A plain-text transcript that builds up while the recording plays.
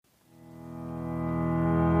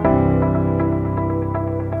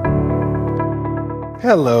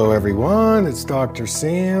Hello everyone, it's Dr.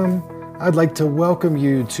 Sam. I'd like to welcome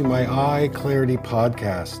you to my Eye Clarity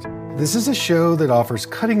podcast. This is a show that offers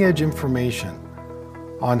cutting-edge information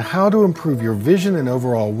on how to improve your vision and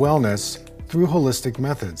overall wellness through holistic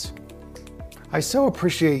methods. I so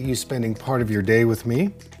appreciate you spending part of your day with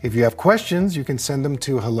me. If you have questions, you can send them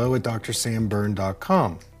to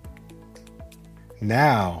hello@drsamberne.com.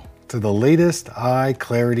 Now, to the latest Eye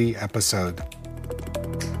Clarity episode.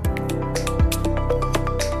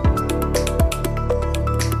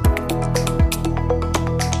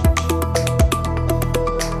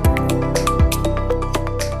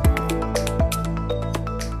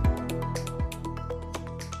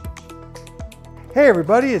 Hey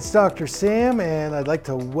everybody, it's Dr. Sam, and I'd like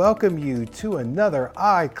to welcome you to another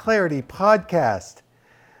Eye Clarity podcast.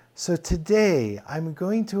 So today, I'm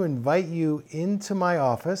going to invite you into my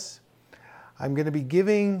office. I'm going to be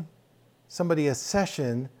giving somebody a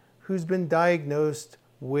session who's been diagnosed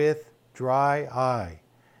with dry eye.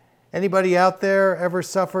 Anybody out there ever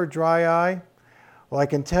suffer dry eye? Well, I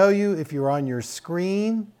can tell you if you're on your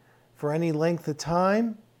screen for any length of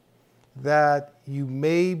time, that you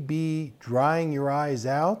may be drying your eyes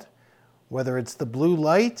out, whether it's the blue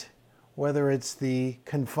light, whether it's the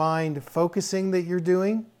confined focusing that you're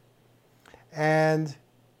doing. And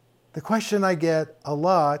the question I get a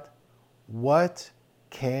lot, what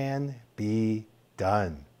can be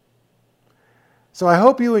done? So I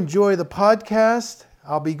hope you enjoy the podcast.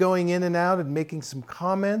 I'll be going in and out and making some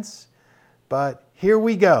comments, but here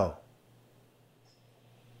we go.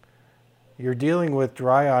 You're dealing with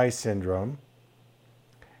dry eye syndrome,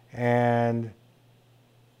 and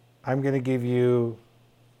I'm going to give you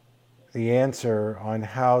the answer on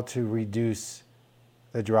how to reduce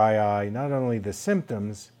the dry eye, not only the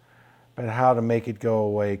symptoms, but how to make it go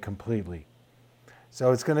away completely.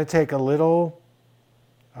 So it's going to take a little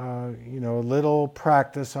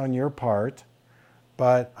practice on your part,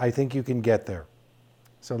 but I think you can get there.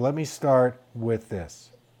 So let me start with this.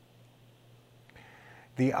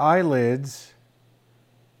 The eyelids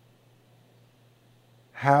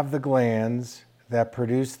have the glands that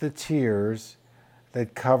produce the tears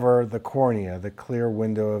that cover the cornea, the clear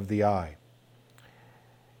window of the eye.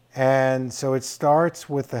 And so it starts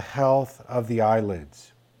with the health of the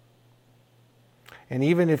eyelids. And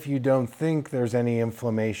even if you don't think there's any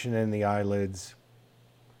inflammation in the eyelids,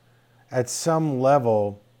 at some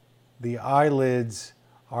level, the eyelids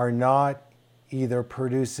are not either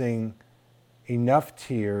producing enough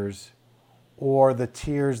tears, or the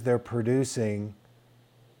tears they're producing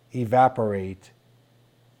evaporate.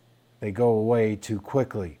 They go away too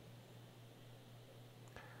quickly.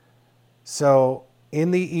 So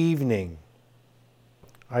in the evening,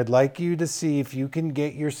 I'd like you to see if you can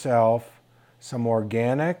get yourself some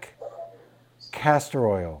organic castor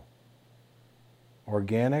oil.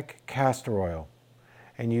 Organic castor oil.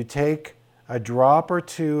 And you take a drop or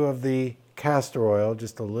two of the castor oil,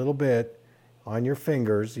 just a little bit, on your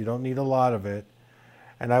fingers. You don't need a lot of it.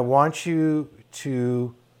 And I want you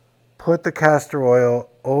to put the castor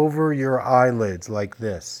oil over your eyelids like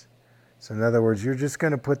this. So in other words, you're just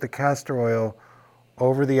going to put the castor oil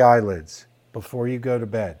over the eyelids before you go to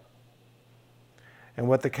bed. And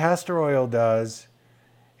what the castor oil does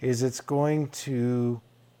is it's going to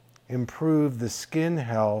improve the skin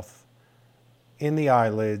health in the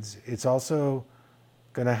eyelids. It's also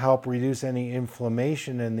going to help reduce any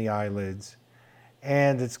inflammation in the eyelids.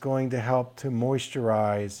 And it's going to help to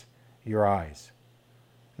moisturize your eyes.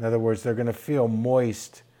 In other words, they're going to feel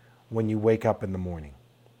moist when you wake up in the morning.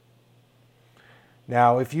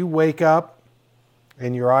 Now, if you wake up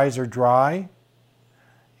and your eyes are dry,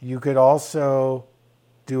 you could also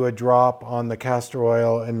do a drop on the castor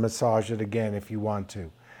oil and massage it again if you want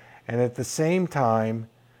to. And at the same time,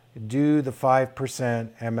 do the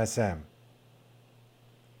 5% MSM.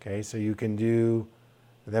 Okay, so you can do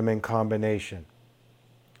them in combination.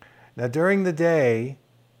 Now, during the day,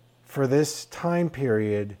 for this time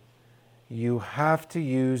period, you have to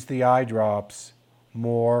use the eye drops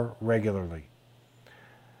more regularly.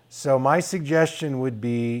 So my suggestion would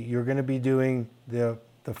be you're going to be doing the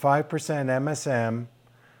 5% MSM.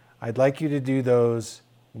 I'd like you to do those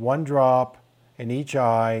one drop in each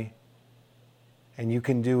eye, and you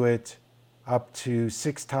can do it up to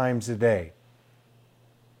 6 times a day.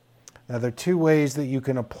 Now, there are 2 ways that you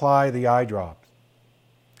can apply the eye drops.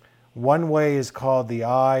 One way is called the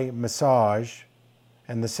eye massage,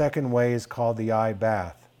 and the second way is called the eye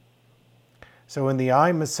bath. So in the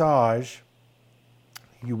eye massage,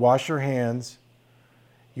 you wash your hands,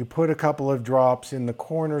 you put a couple of drops in the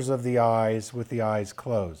corners of the eyes with the eyes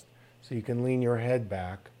closed. So you can lean your head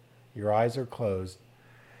back, your eyes are closed.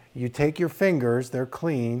 You take your fingers, they're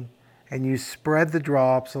clean, and you spread the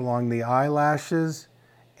drops along the eyelashes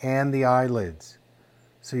and the eyelids.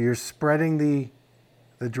 So you're spreading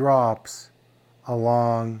the drops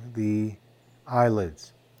along the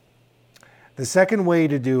eyelids. The second way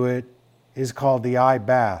to do it is called the eye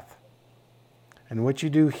bath. And what you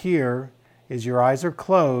do here is your eyes are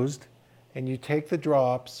closed and you take the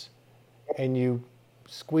drops and you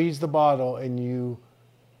squeeze the bottle and you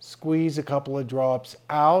squeeze a couple of drops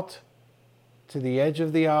out to the edge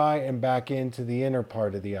of the eye and back into the inner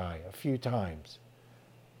part of the eye a few times.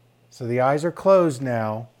 So the eyes are closed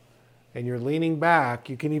now and you're leaning back.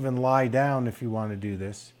 You can even lie down if you want to do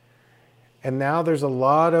this. And now there's a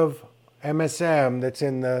lot of MSM that's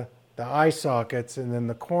in the eye sockets and in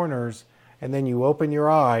the corners, and then you open your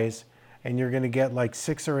eyes and you're going to get like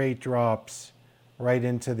 6 or 8 drops right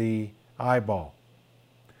into the eyeball.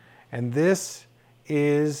 And this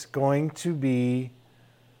is going to be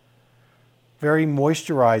very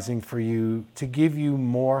moisturizing for you to give you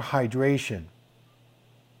more hydration.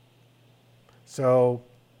 So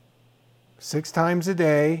 6 times a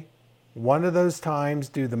day, one of those times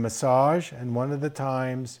do the massage and one of the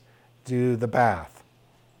times do the bath.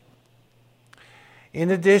 In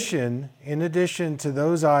addition to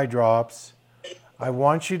those eye drops, I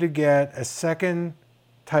want you to get a second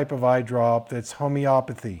type of eye drop that's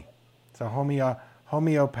homeopathy. It's a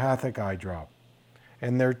homeopathic eye drop.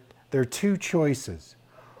 And there are 2 choices.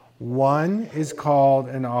 One is called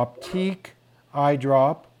an Optique eye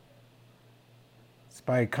drop. It's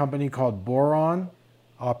by a company called Boron,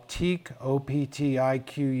 Optique,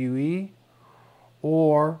 O-P-T-I-Q-U-E.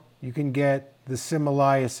 Or you can get the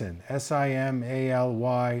Simalysan, S-I-M-A-L-Y-S-A-N.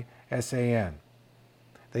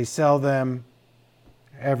 They sell them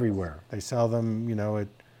everywhere. They sell them, at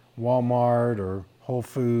Walmart or Whole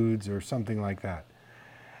Foods or something like that.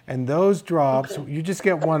 And those drops, you just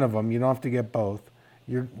get one of them. You don't have to get both.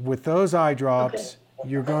 With those eye drops,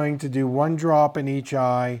 you're going to do 1 drop in each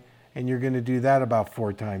eye, and you're going to do that about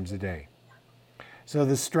 4 times a day. So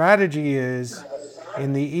the strategy is,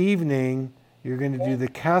 in the evening, you're going to do the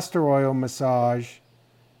castor oil massage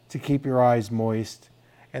to keep your eyes moist.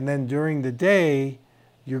 And then during the day,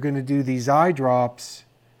 you're going to do these eye drops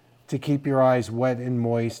to keep your eyes wet and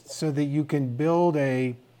moist so that you can build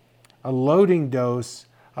a loading dose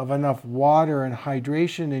of enough water and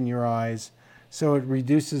hydration in your eyes so it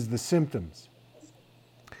reduces the symptoms.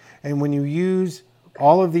 And when you use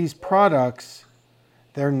all of these products,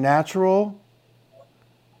 they're natural,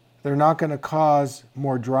 they're not going to cause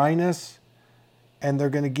more dryness, and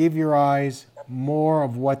they're going to give your eyes more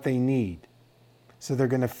of what they need. So they're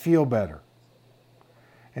going to feel better.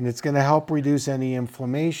 And it's going to help reduce any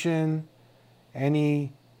inflammation,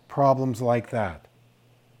 any problems like that.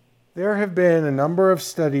 There have been a number of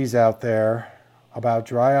studies out there about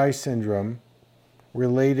dry eye syndrome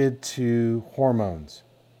related to hormones.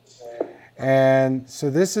 And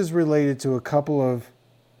so this is related to a couple of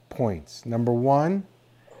points. Number 1,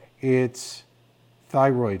 it's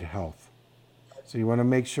thyroid health. So you want to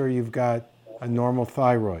make sure you've got a normal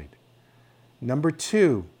thyroid. Number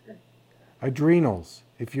 2, adrenals.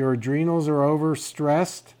 If your adrenals are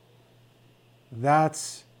overstressed,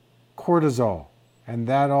 that's cortisol. And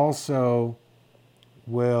that also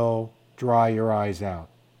will dry your eyes out.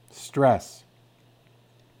 Stress.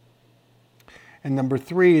 And number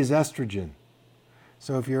 3 is estrogen.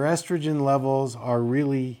 So if your estrogen levels are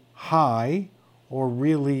really high or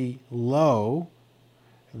really low,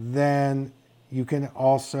 then you can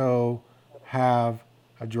also have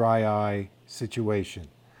a dry eye situation.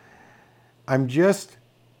 I'm just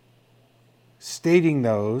stating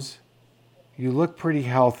those. You look pretty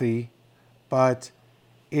healthy, but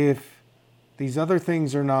if these other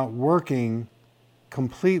things are not working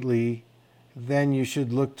completely, then you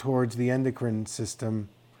should look towards the endocrine system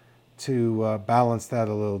to balance that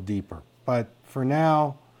a little deeper. But for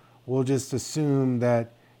now, we'll just assume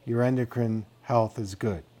that your endocrine health is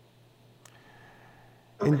good.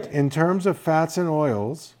 In terms of fats and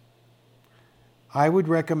oils, I would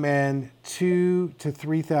recommend 2,000 to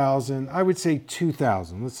 3,000, I would say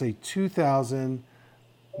 2,000, let's say 2,000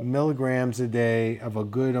 milligrams a day of a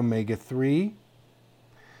good omega-3.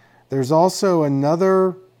 There's also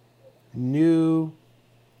another new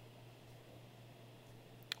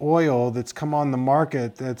oil that's come on the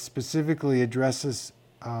market that specifically addresses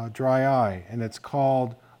dry eye, and it's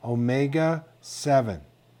called omega-7.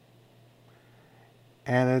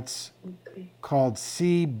 And it's called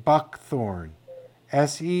sea buckthorn,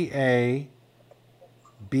 SEABUCKTHORN.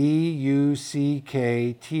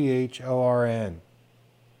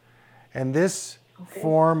 And this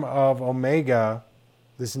form of omega,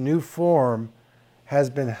 this new form, has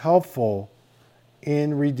been helpful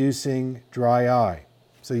in reducing dry eye.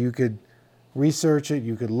 So you could research it,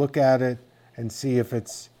 you could look at it and see if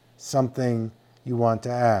it's something you want to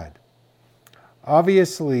add.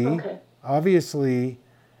 Obviously,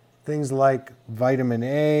 things like vitamin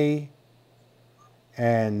A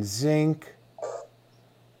and zinc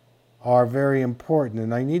are very important.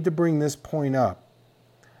 And I need to bring this point up,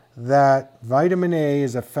 that vitamin A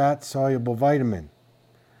is a fat-soluble vitamin.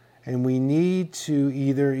 And we need to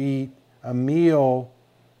either eat a meal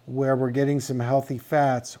where we're getting some healthy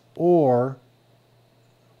fats, or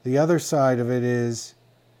the other side of it is,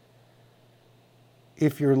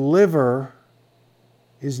 if your liver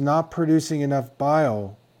is not producing enough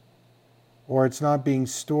bile, or it's not being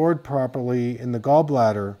stored properly in the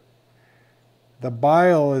gallbladder, the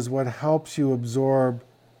bile is what helps you absorb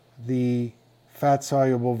the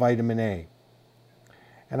fat-soluble vitamin A.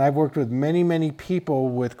 And I've worked with many, many people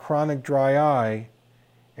with chronic dry eye,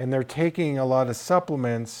 and they're taking a lot of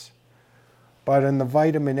supplements, but in the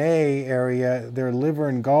vitamin A area, their liver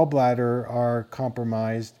and gallbladder are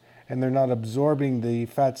compromised, and they're not absorbing the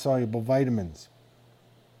fat-soluble vitamins.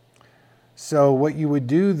 So what you would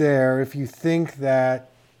do there, if you think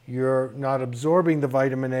that you're not absorbing the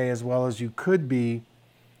vitamin A as well as you could be,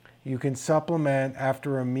 you can supplement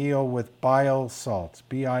after a meal with bile salts,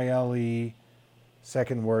 B-I-L-E,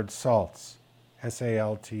 second word salts,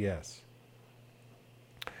 S-A-L-T-S.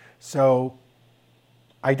 So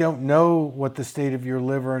I don't know what the state of your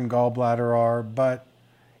liver and gallbladder are, but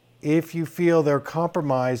if you feel they're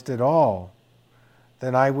compromised at all,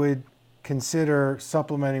 then I would consider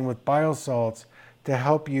supplementing with bile salts to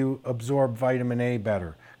help you absorb vitamin A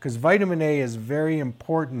better. Because vitamin A is very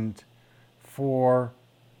important for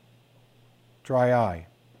dry eye.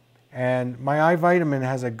 And my eye vitamin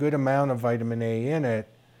has a good amount of vitamin A in it.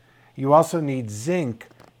 You also need zinc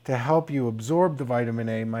to help you absorb the vitamin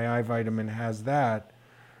A. My eye vitamin has that.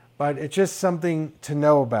 But it's just something to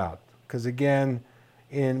know about. Because again,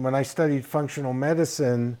 when I studied functional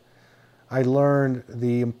medicine, I learned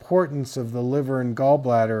the importance of the liver and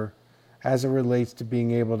gallbladder as it relates to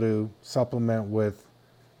being able to supplement with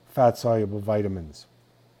fat-soluble vitamins.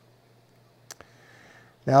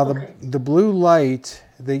 Now, the blue light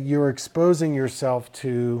that you're exposing yourself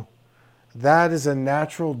to, that is a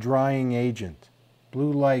natural drying agent.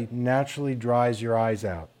 Blue light naturally dries your eyes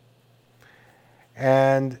out.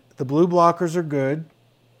 And the blue blockers are good.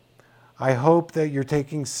 I hope that you're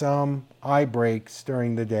taking some eye breaks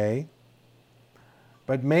during the day.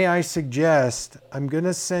 But may I suggest, I'm going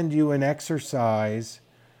to send you an exercise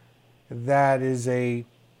that is a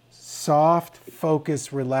soft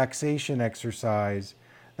focus relaxation exercise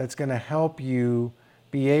that's going to help you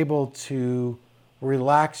be able to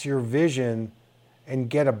relax your vision and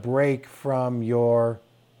get a break from your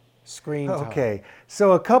screen time. Okay,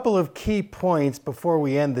 so a couple of key points before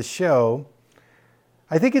we end the show.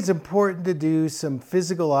 I think it's important to do some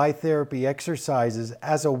physical eye therapy exercises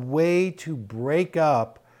as a way to break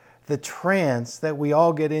up the trance that we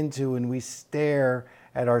all get into when we stare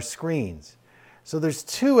at our screens. So there's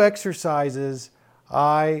two exercises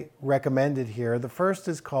I recommended here. The first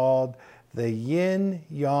is called the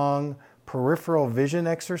Yin-Yang Peripheral Vision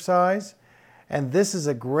Exercise. And this is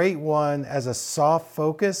a great one as a soft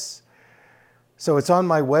focus. So it's on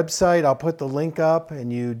my website. I'll put the link up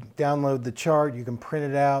and you download the chart. You can print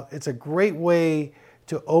it out. It's a great way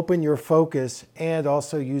to open your focus and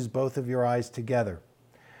also use both of your eyes together.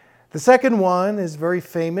 The second one is very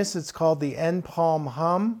famous. It's called the N-Palm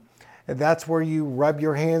Hum. And that's where you rub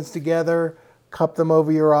your hands together, cup them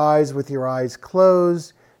over your eyes with your eyes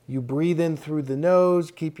closed. You breathe in through the nose,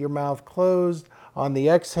 keep your mouth closed. On the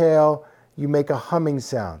exhale, you make a humming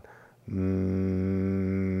sound.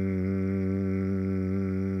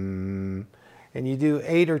 And you do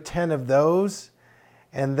 8 or 10 of those.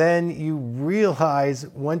 And then you realize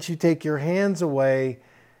once you take your hands away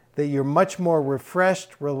that you're much more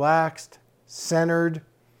refreshed, relaxed, centered.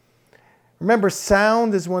 Remember,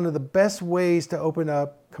 sound is one of the best ways to open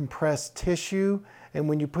up compressed tissue. And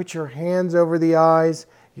when you put your hands over the eyes,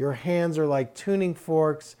 your hands are like tuning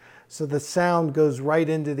forks, so the sound goes right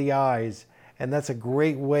into the eyes. And that's a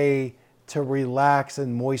great way to relax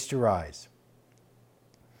and moisturize.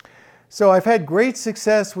 So I've had great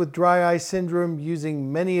success with dry eye syndrome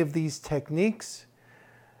using many of these techniques.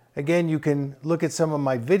 Again, you can look at some of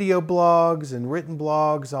my video blogs and written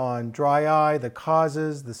blogs on dry eye, the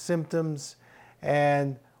causes, the symptoms,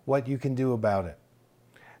 and what you can do about it.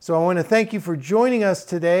 So I want to thank you for joining us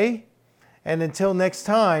today. And until next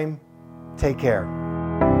time, take care.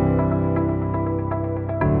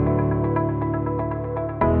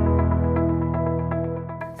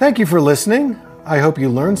 Thank you for listening. I hope you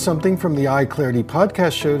learned something from the Eye Clarity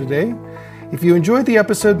podcast show today. If you enjoyed the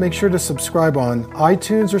episode, make sure to subscribe on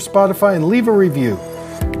iTunes or Spotify and leave a review.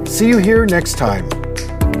 See you here next time.